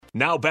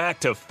Now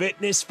back to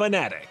Fitness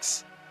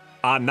Fanatics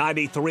on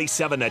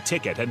 93.7 The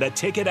Ticket and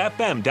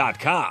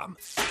theticketfm.com.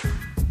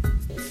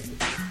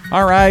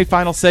 All right,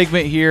 final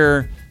segment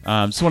here.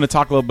 Just want to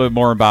talk a little bit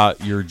more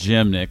about your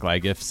gym, Nick.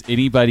 Like, if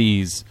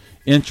anybody's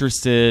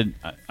interested,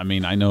 I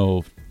mean, I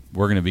know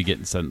we're going to be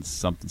getting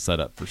something set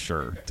up for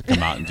sure to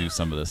come out and do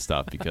some of this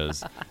stuff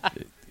because,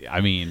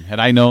 I mean, had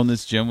I known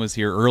this gym was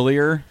here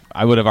earlier,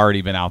 I would have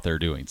already been out there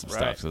doing some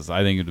stuff because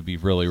I think it would be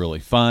really, really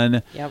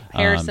fun. Yep.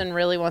 Harrison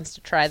really wants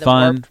to try the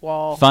fun, warped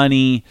wall.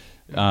 Funny.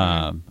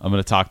 I'm going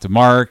to talk to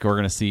Mark. We're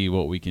going to see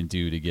what we can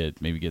do to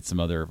get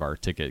some other of our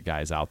ticket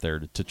guys out there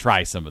to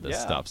try some of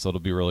this stuff. So it'll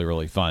be really,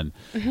 really fun.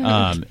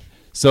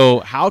 So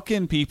how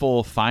can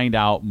people find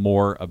out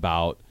more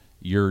about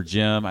your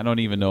gym? I don't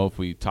even know if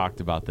we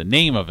talked about the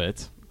name of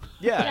it.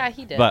 Yeah,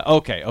 he did. But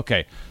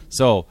okay.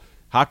 So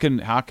how can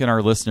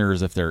our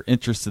listeners, if they're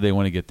interested, they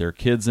want to get their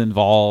kids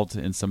involved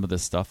in some of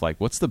this stuff, like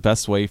what's the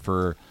best way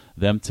for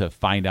them to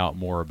find out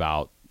more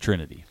about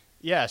Trinity?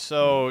 Yeah,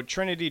 so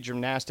Trinity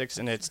Gymnastics,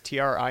 and it's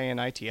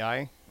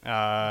TRINITI,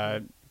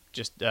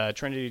 just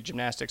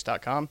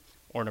trinitygymnastics.com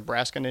or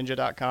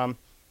nebraskaninja.com.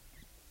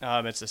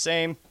 It's the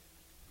same,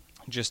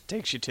 just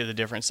takes you to the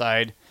different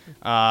side.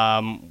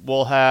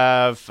 We'll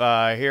have,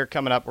 here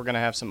coming up, we're going to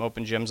have some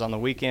open gyms on the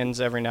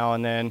weekends every now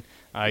and then.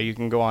 You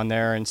can go on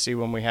there and see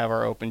when we have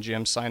our open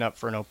gym, sign up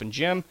for an open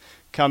gym,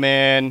 come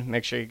in,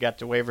 make sure you got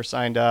the waiver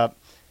signed up,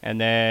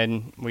 and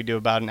then we do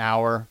about an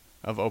hour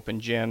of open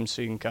gym, so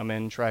you can come in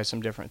and try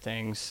some different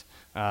things,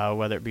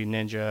 whether it be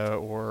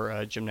ninja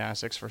or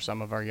gymnastics for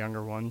some of our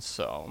younger ones.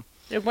 So,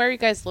 and where are you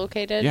guys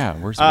located? Yeah,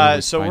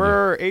 so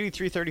we're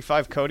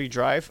 8335 Cody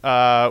Drive,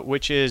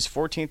 which is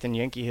 14th and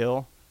Yankee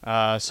Hill.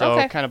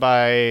 Kind of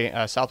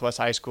by Southwest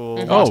High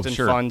School. Boston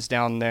Fun's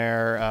down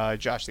there.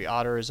 Josh the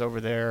Otter is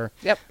over there.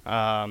 Yep.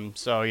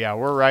 So yeah,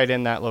 we're right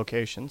in that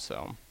location.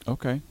 So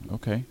okay.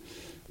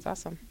 That's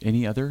awesome.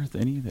 Any?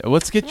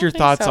 Let's get your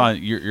thoughts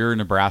on. You're a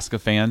Nebraska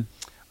fan.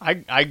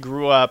 I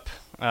grew up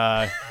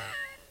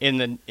in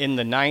the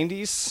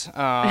 90s,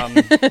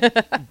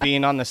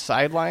 being on the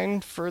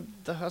sideline for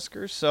the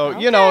Huskers. So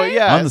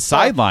on the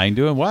sideline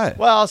doing what?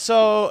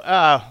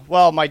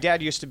 Well, my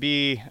dad used to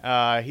be.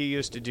 He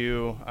used to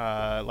do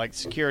like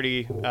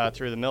security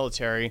through the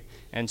military,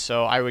 and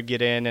so I would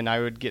get in and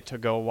I would get to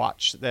go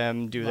watch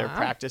them do their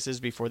practices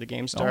before the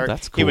game start. Oh,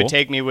 that's cool. He would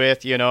take me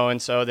with,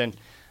 and so then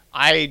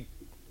I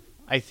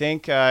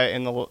think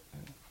I've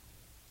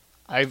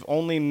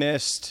only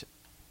missed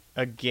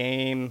a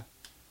game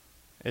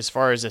as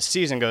far as the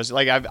season goes.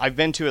 Like I've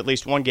been to at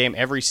least one game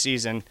every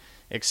season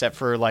except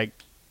for like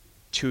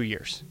 2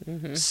 years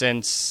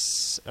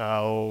since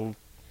I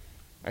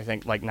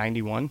think like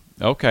 91.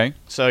 Okay.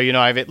 So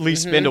I've at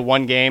least been to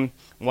one game.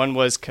 One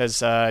was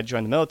because I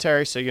joined the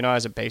military, so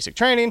as a basic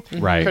training,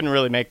 right, couldn't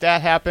really make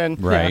that happen,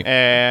 right.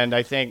 And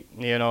I think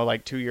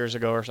like 2 years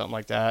ago or something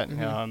like that.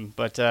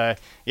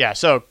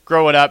 So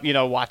growing up,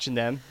 watching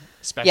them.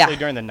 Especially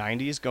during the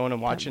 90s, going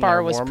and watching bar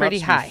their was warm-ups pretty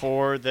high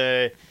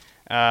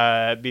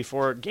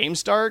before game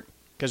start,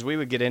 because we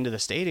would get into the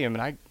stadium,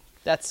 and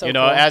that's so cool.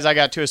 As I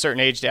got to a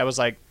certain age, Dad was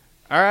like,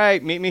 "All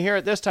right, meet me here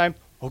at this time."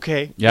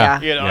 Okay, yeah.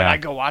 And I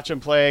go watch them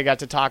play. Got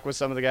to talk with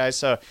some of the guys.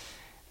 So,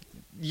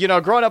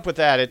 growing up with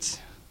that, it's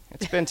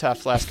been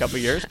tough the last couple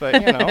of years,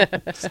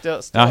 but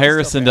still. Now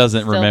Harrison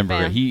doesn't Still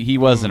remember it. He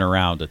wasn't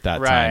around at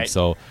that time,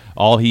 so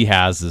all he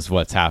has is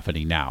what's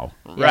happening now.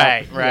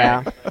 Right.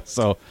 Yeah.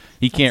 So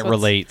he can't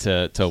relate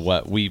to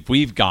what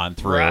we've gone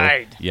through.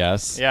 Right.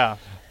 Yes. Yeah.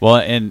 Well,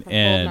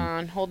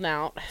 and holding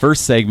out.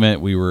 First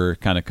segment, we were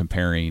kind of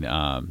comparing.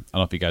 I don't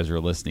know if you guys were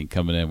listening.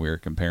 Coming in, we were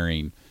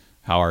comparing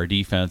how our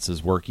defense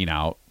is working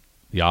out.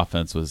 The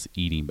offense was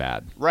eating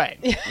bad. Right.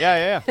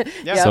 Yeah.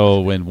 So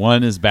when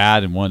one is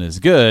bad and one is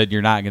good,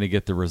 you're not going to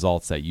get the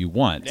results that you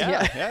want.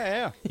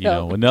 Yeah.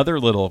 Another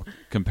little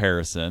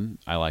comparison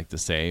I like to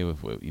say,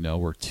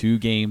 we're 2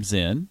 games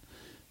in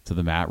to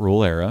the Matt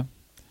Rule era.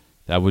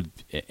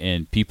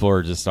 And people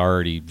are just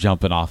already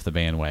jumping off the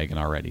bandwagon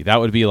already. That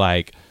would be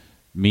like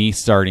me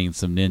starting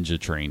some ninja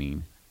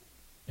training,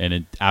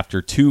 and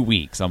after 2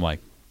 weeks, I'm like,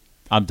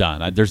 I'm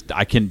done.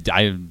 I can't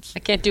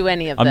do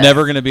any of this. I'm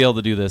never going to be able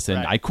to do this, and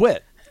right. I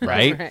quit.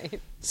 Right? Right.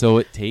 So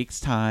it takes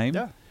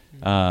time.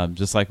 Yeah.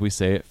 Just like we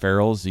say at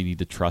Farrell's, you need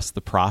to trust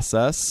the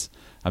process.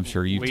 I'm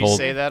sure you We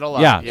say that a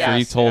lot. Yeah, yes, sure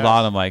you told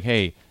Autumn, like,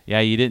 hey,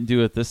 you didn't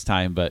do it this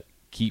time, but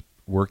keep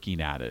working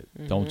at it.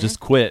 Don't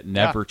just quit and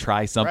never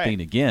try something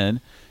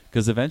again,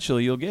 because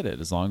eventually you'll get it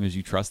as long as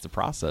you trust the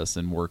process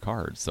and work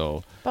hard.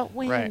 So, but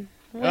when? Right.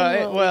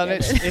 Well,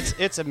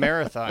 it's a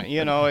marathon.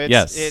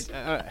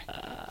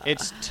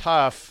 It's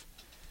tough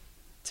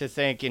to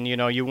think, and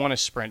you want to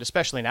sprint,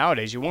 especially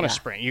nowadays. You want to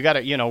sprint. You got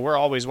to. We're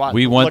always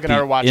looking at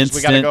our watches.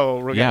 We got to go.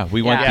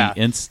 We want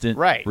the instant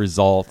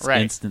results,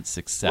 instant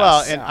success.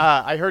 Well, and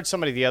I heard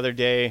somebody the other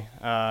day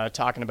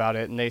talking about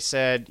it, and they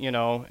said,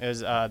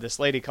 as this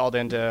lady called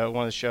into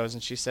one of the shows,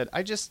 and she said,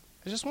 I just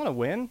want to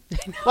win.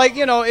 Like,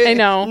 I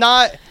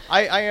know.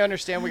 I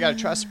understand we got to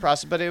trust the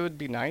process, but it would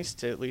be nice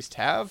to at least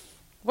have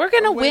we're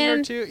going to win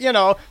or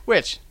two,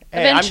 which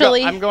Hey,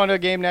 Eventually. I'm going to a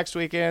game next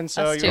weekend,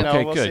 so Us too.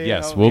 Okay, we'll good. see,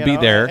 Yes, we'll be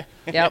there.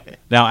 Yep.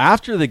 Now,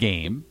 after the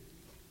game,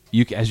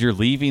 as you're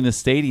leaving the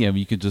stadium,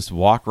 you can just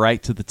walk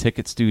right to the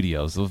ticket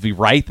studios. It'll be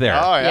right there.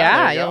 Oh, yeah.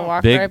 Yeah, there you you'll go.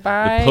 walk Big right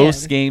by. the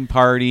post game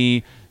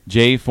party.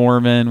 Jay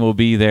Foreman will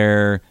be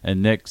there,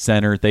 and Nick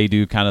Center. They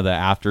do kind of the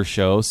after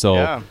show. So,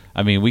 Yeah.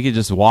 I mean, we could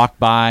just walk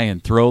by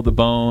and throw the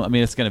bone. I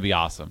mean, it's going to be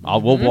awesome.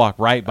 We'll walk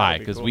right by That'd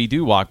be because cool. we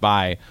do walk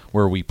by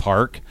where we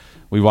park.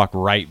 We walk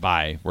right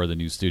by where the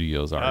new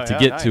studios are Oh, to yeah,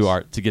 get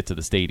nice. to get to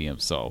the stadium.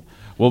 So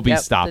we'll be Yep,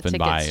 stopping the ticket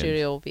by.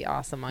 studio will be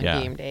awesome on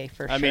Yeah. game day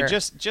for sure. I mean,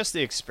 just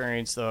the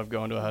experience though of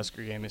going to a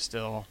Husker game is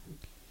still,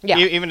 yeah,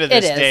 even to it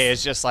this is. day,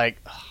 it's just like,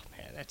 oh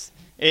man,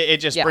 it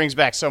just Yeah. brings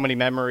back so many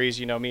memories.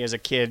 You know, me as a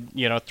kid,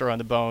 throwing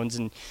the bones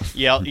and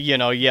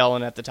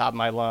yelling at the top of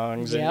my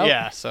lungs. And, Yep.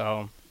 yeah,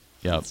 so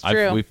Yeah, It's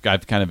true.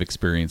 I've kind of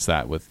experienced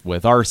that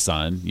with our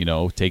son.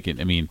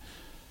 Taking. I mean,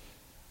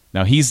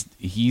 now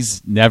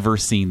he's never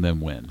seen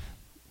them win.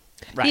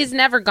 right. He's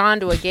never gone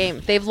to a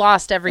game. They've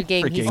lost every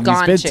game Every he's game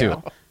gone been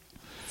to.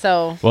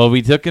 So Well,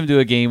 we took him to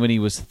a game when he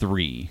was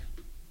 3.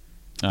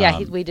 yeah,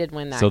 we did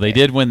win that. So they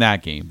game. did win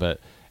that game, but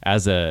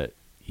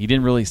he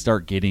didn't really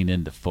start getting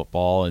into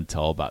football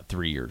until about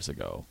 3 years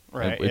ago,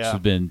 Right, which yeah.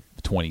 has been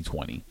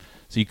 2020.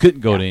 So you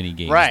couldn't go to any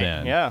games right.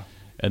 then. Yeah.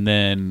 And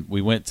then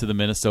we went to the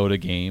Minnesota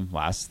game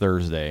last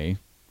Thursday,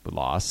 but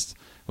lost.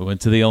 We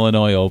went to the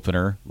Illinois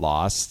opener,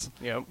 lost.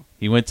 Yep.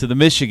 He went to the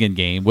Michigan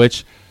game,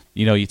 which,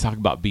 you talk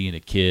about being a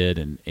kid,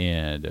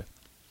 and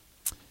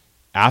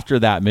after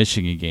that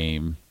Michigan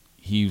game,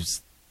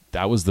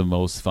 that was the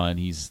most fun.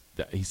 He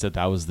said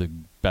that was the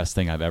best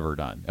thing I've ever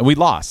done, and we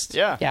lost.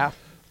 Yeah. Yeah.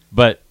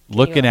 But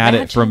looking at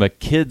it from imagine?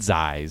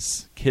 a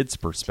kid's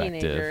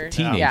perspective,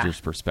 teenager's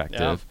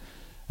perspective,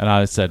 and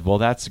I said, well,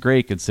 that's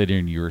great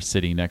considering you were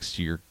sitting next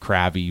to your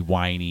crabby,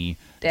 whiny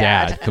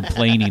dad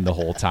complaining the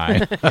whole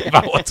time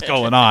about what's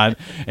going on,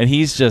 and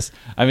he's just,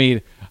 I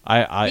mean,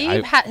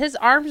 His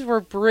arms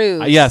were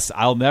bruised. yes,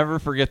 I'll never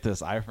forget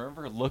this. I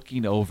remember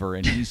looking over,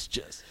 and he's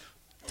just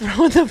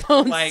Throwing the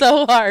phone Like,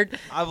 so hard.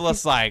 I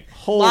was like,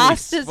 holy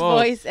Lost his smoke.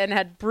 voice and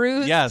had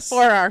bruised Yes.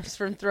 forearms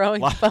from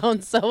throwing the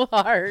phone so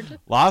hard.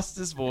 Lost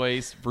his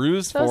voice,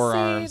 bruised So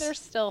forearms, see, there's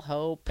still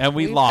hope. And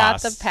we We've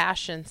lost. got the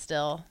passion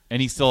still.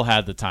 and he still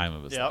had the time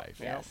of his Yep. life.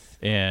 Yes.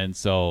 And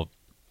so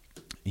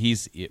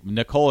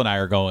Nicole and I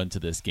are going to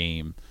this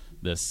game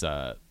this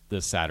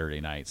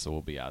Saturday night, so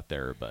we'll be out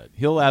there. But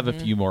he'll have a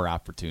few more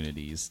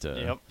opportunities to.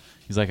 Yep.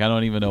 He's like, I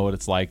don't even know what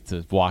it's like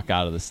to walk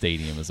out of the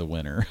stadium as a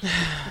winner.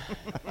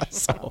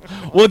 So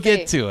we'll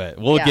get to it.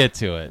 We'll Yeah, get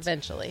to it.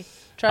 Eventually.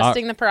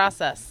 Trusting the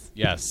process.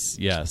 Yes,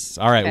 yes.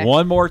 All right, Okay.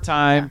 one more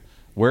time.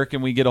 Where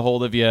can we get a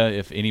hold of you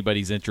if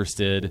anybody's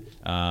interested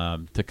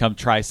to come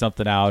try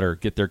something out or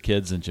get their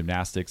kids in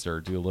gymnastics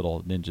or do a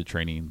little ninja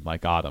training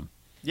like Autumn?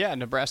 Yeah,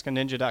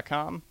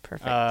 NebraskaNinja.com.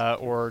 Perfect.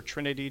 Or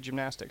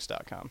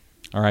TrinityGymnastics.com.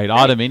 All right,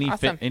 Autumn,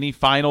 awesome. any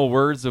final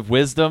words of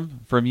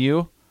wisdom from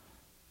you?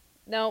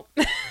 No.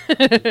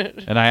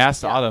 And I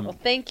asked Autumn. Well,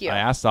 thank you. I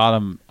asked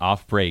Autumn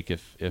off break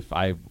if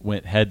I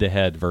went head to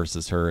head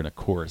versus her in a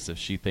course, if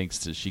she thinks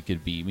that she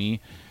could beat me,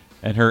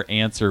 and her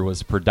answer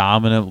was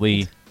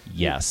predominantly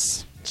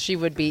yes. She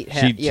would beat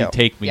him. She'd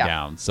take me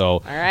down. So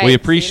right, we see you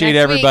appreciate next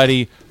week.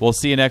 everybody. We'll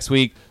see you next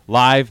week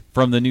live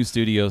from the new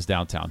studios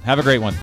downtown. Have a great one.